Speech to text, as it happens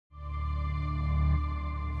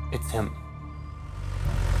It's him.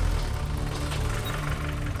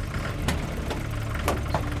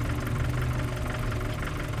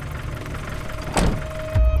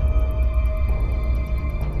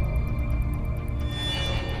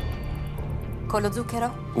 Con lo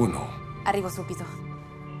zucchero? Uno. Arrivo subito.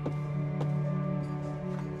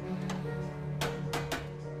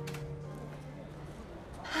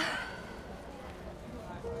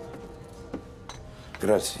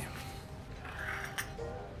 Grazie.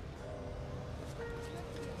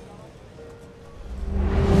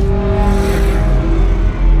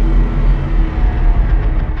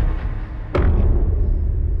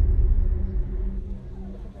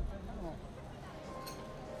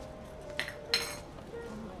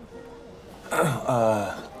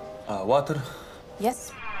 Water?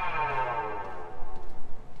 Yes?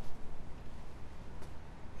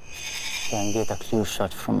 Can get a clear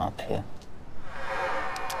shot from up here.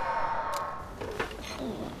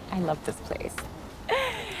 I love this place.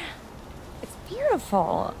 It's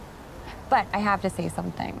beautiful. But I have to say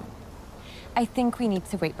something. I think we need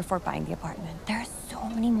to wait before buying the apartment. There are so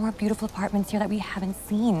many more beautiful apartments here that we haven't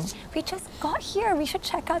seen. We just got here. We should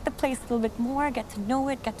check out the place a little bit more, get to know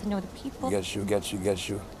it, get to know the people. Get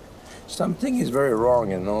you. Something is very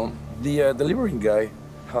wrong, you know. The delivering guy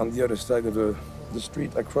on the other side of the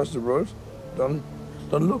street across the road, don't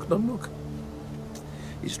look.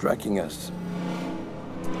 He's tracking us.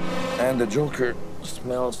 And the Joker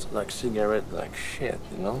smells like cigarette, like shit,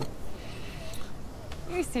 you know?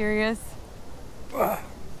 Are you serious?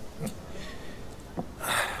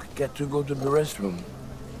 Get to go to the restroom.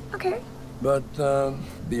 Okay. But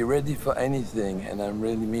be ready for anything, and I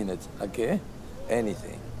really mean it, okay?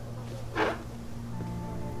 Anything.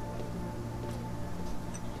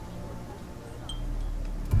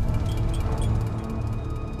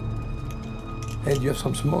 Hey, do you have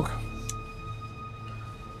some smoke?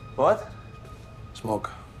 What? Smoke.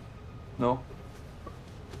 No.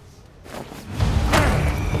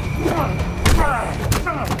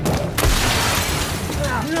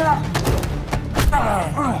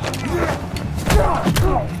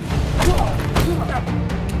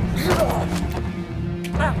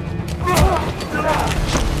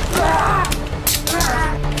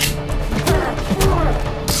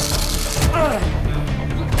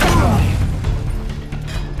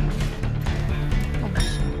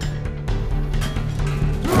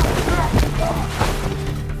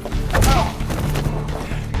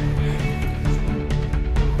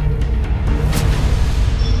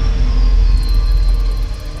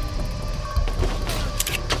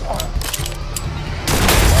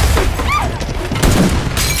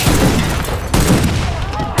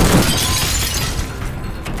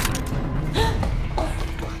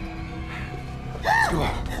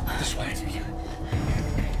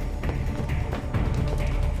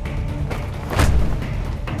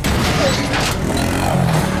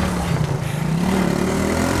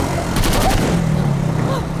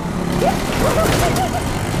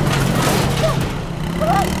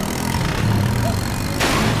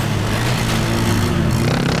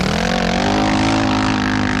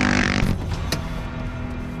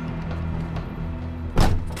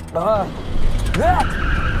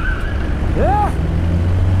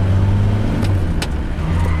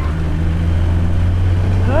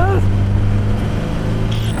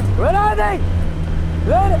 Where are they?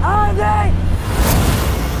 Where are they?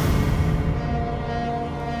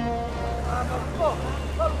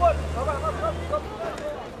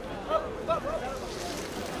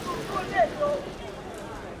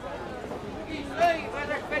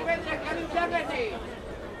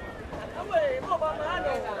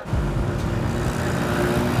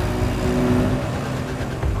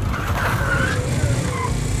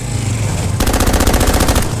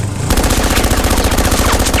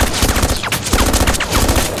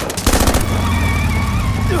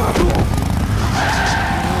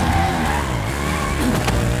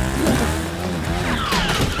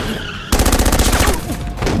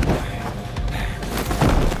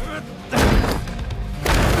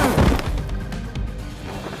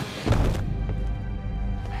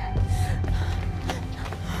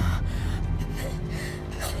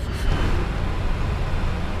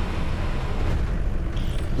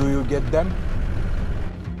 Do you get them?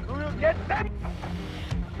 Do you get them?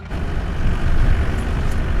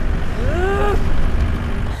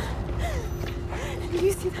 Did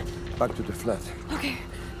you see that? Back to the flat. Okay.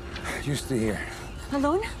 You stay here.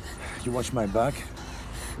 Alone? You watch my back.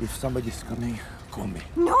 If somebody's coming, call me.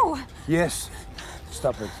 No. Yes.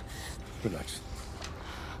 Stop it. Relax.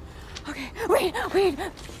 Okay. Wait.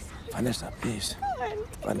 Vanessa, please. God.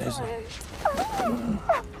 Vanessa.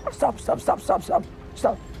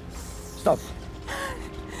 Stop. Stop.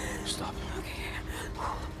 Stop.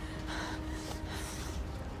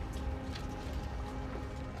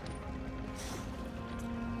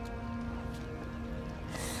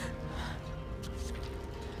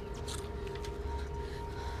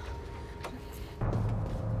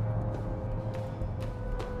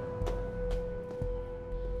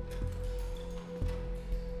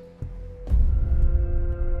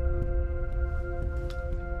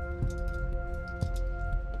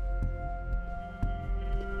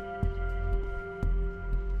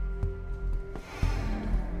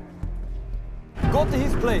 Go to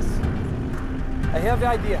his place. I have the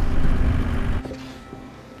idea.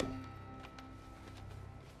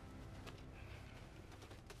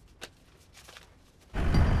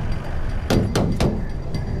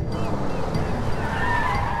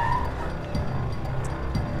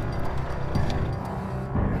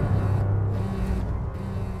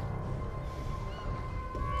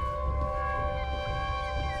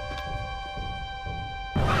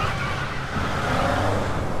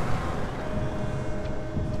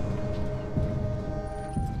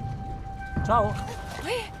 Ciao,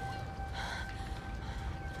 Wait,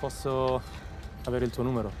 posso avere il tuo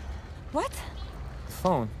numero? what?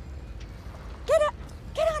 Phone. Get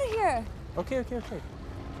out of here! Ok.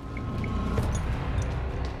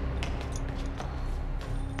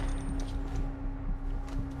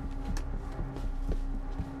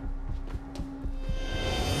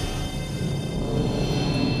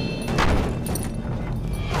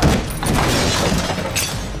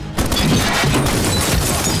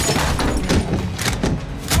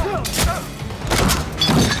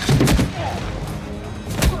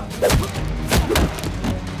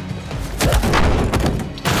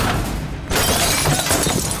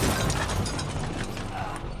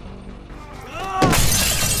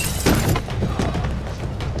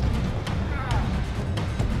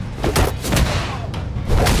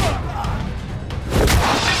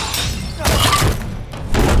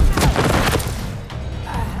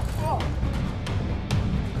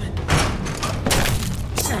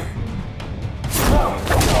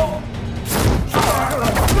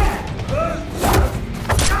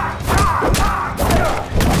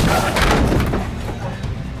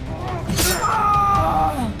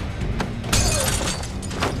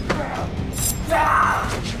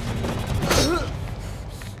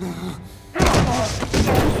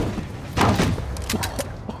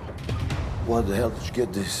 Where the hell did you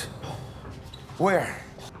get this? Where?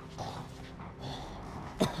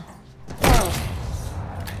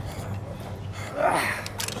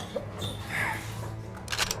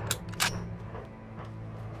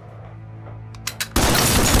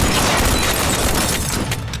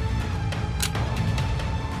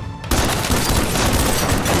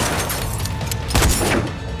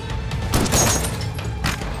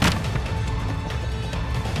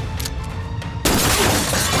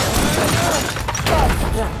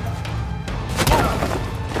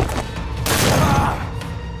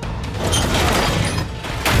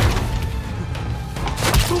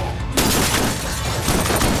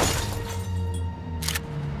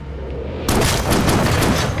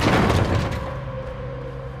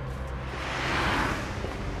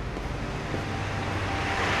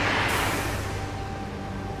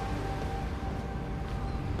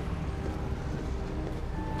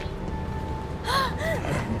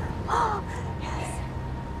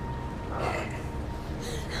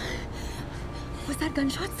 Was that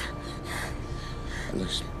gunshots? I'll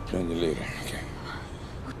explain you later, okay?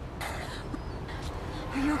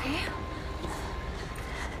 Are you okay?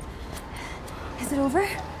 Is it over?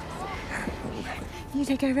 You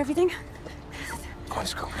take care of everything?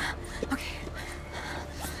 Let's go. Okay.